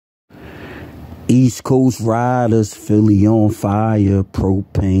East Coast riders, Philly on fire,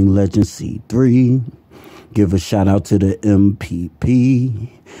 propane legend C3. Give a shout out to the MPP.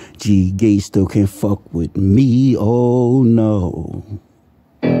 G Gate still can't fuck with me, oh no.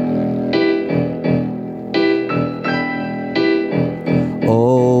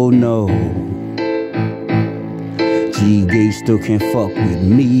 Oh no. G Gate still can't fuck with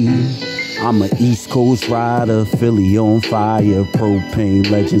me. I'm an East Coast rider, Philly on fire, propane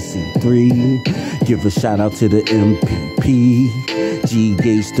legend C3. Give a shout out to the MPP. G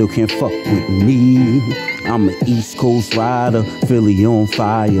Gate still can't fuck with me. I'm an East Coast rider, Philly on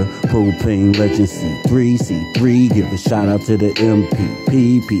fire, propane legend C3. C3, give a shout out to the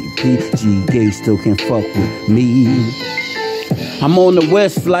MPP. PP, G Gate still can't fuck with me. I'm on the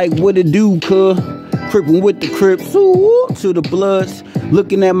west like what it do, cuh. Crippin' with the Crips, ooh, to the Bloods.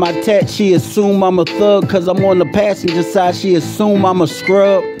 Looking at my tat, she assume I'm a thug. Cause I'm on the passenger side, she assume I'm a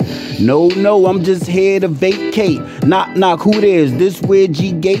scrub. No, I'm just here to vacate. Knock, knock, who there's? This where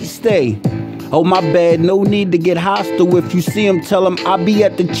G Gate stay. Oh, my bad, no need to get hostile. If you see him, tell him I be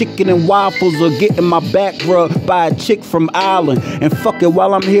at the chicken and waffles or getting my back rubbed by a chick from Ireland. And fuck it,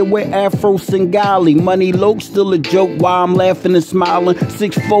 while I'm here with Afro Singali. Money low, still a joke while I'm laughing and smiling.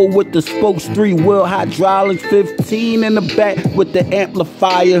 6'4" with the spokes, 3-wheel hydraulics, 15 in the back with the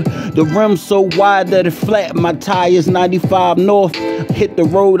amplifier. The rim so wide that it flattened my tires. 95 north, hit the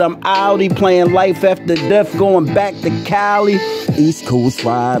road, I'm Audi. Playing life after death, going back to Cali. East Coast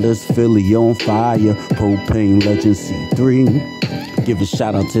riders, Philly on fire, propane legend C3. Give a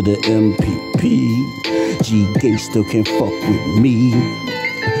shout out to the MPP. G Gate still can't fuck with me.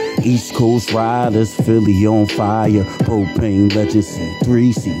 East Coast riders, Philly on fire, propane legend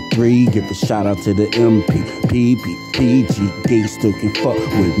C3. C3, give a shout out to the MPP. PP, G Gate still can't fuck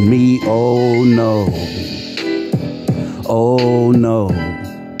with me. Oh no. Oh no.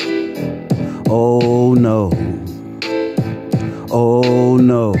 Oh no. Oh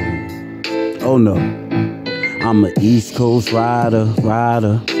no. Oh no. I'm an East Coast rider,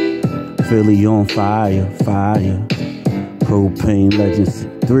 Philly on fire, propane legend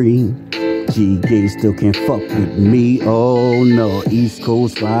C3. G Gate still can't fuck with me, oh no. East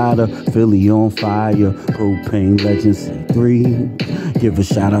Coast rider, Philly on fire, propane legend C3. Give a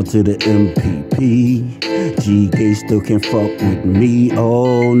shout out to the MPP. G Gate still can't fuck with me,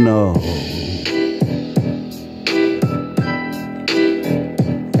 oh no.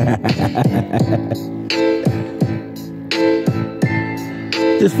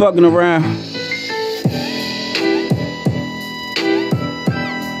 Just fucking around.